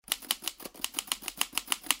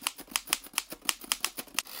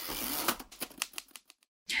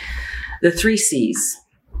The three C's: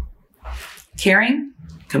 caring,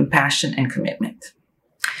 compassion, and commitment.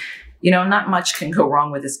 Not much can go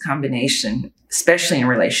wrong with this combination, especially in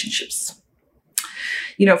relationships.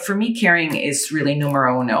 For me, caring is really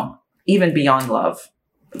numero uno, even beyond love,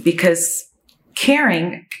 because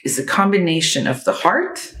caring is a combination of the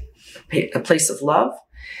heart, a place of love,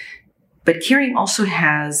 but caring also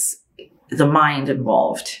has the mind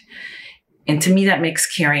involved. And to me, that makes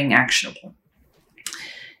caring actionable.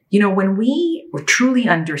 When we truly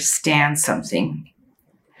understand something,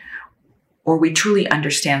 or we truly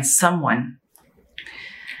understand someone,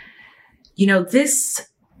 this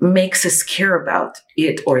makes us care about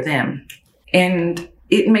it or them. And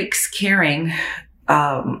it makes caring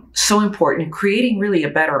so important, creating really a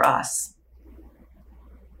better us.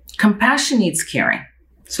 Compassion needs caring.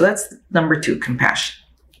 So that's number 2, compassion.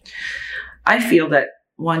 I feel that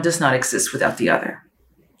one does not exist without the other.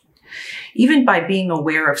 Even by being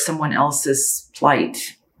aware of someone else's plight,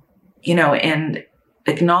 and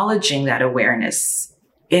acknowledging that awareness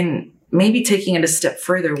and maybe taking it a step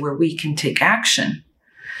further where we can take action,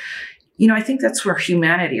 I think that's where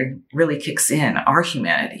humanity really kicks in, our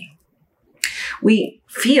humanity. We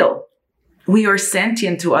feel we are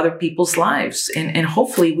sentient to other people's lives, and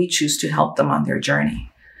hopefully we choose to help them on their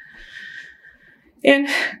journey. And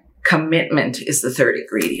commitment is the third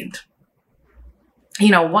ingredient.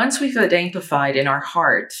 Once we've identified in our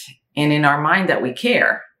heart and in our mind that we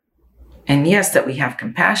care, and yes, that we have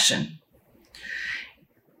compassion,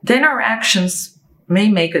 then our actions may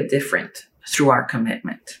make a difference through our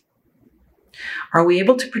commitment. Are we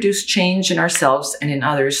able to produce change in ourselves and in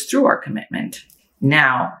others through our commitment,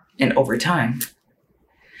 now and over time?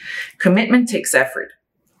 Commitment takes effort,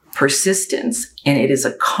 persistence, and it is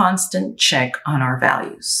a constant check on our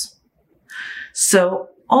values. So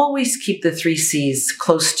always keep the 3 C's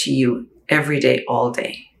close to you every day, all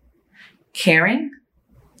day: caring,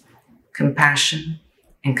 compassion,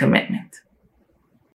 and commitment.